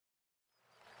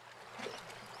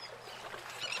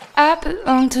I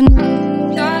belong to no.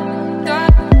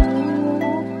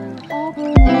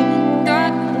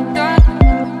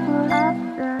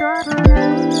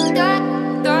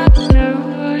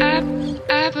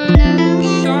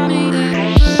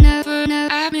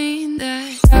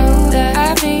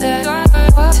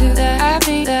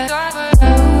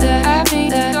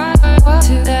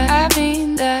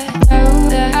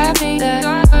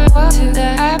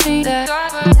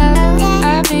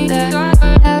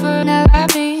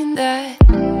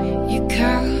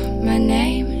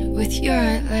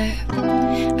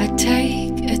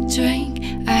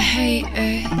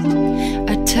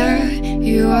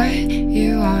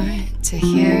 To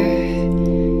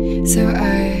hear, so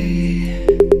I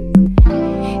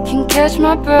can catch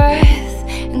my breath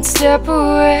and step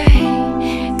away,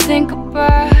 think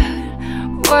about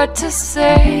what to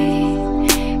say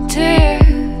to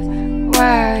you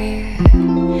while you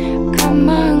come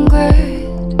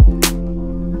unglued.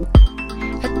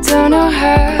 I don't know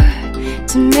how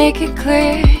to make it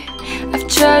clear. I've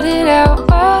tried it out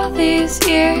all these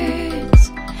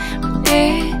years, but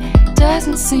it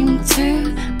doesn't seem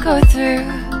to go through.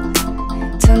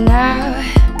 Till now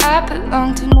I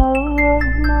belong to no one,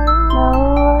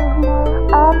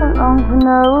 I belong to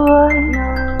no one,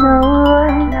 no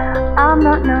one. I'm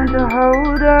not known to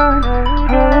hold on,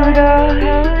 hold on,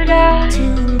 hold on.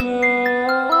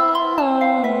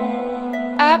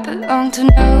 I belong to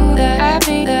know that I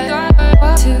be that,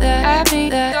 to that I be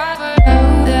that,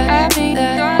 know that I be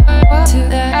that, to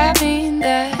that I be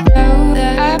that, know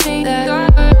that I be that,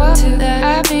 to that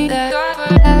I be that.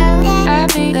 I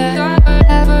be that,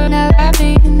 never, never, I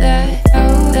be that,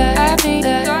 know that I be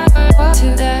that, to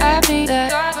that I be that,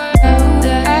 know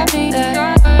that I be that,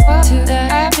 to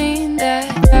that I be that,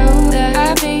 know that I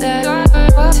be that,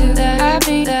 to that I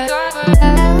be that,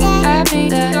 I be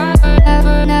that,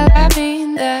 never, never, I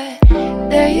be that.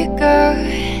 There you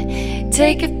go,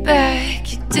 take it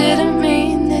back. You didn't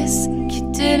mean this,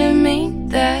 you didn't mean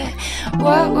that.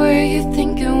 What were you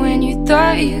thinking when you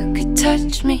thought you could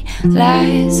touch me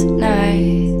last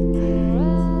night?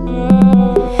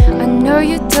 I know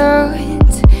you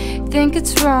don't think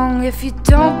it's wrong if you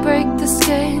don't break the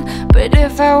scale, but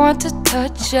if I want to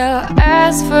touch, I'll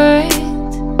ask for it.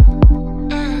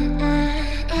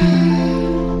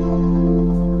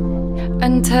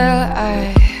 Until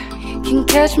I can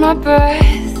catch my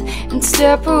breath and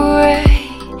step away,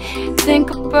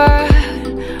 think about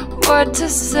what to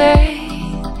say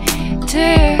to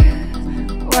you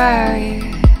while you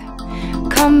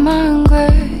come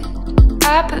unglued.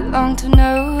 I belong to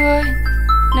no one,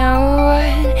 no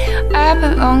one. I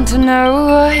belong to no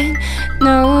one,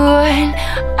 no one.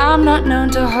 I'm not known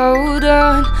to hold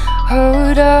on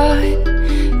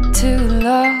too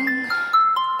long.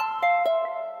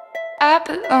 I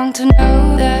belong to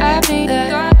know that I be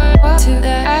that, to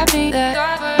that I be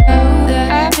that.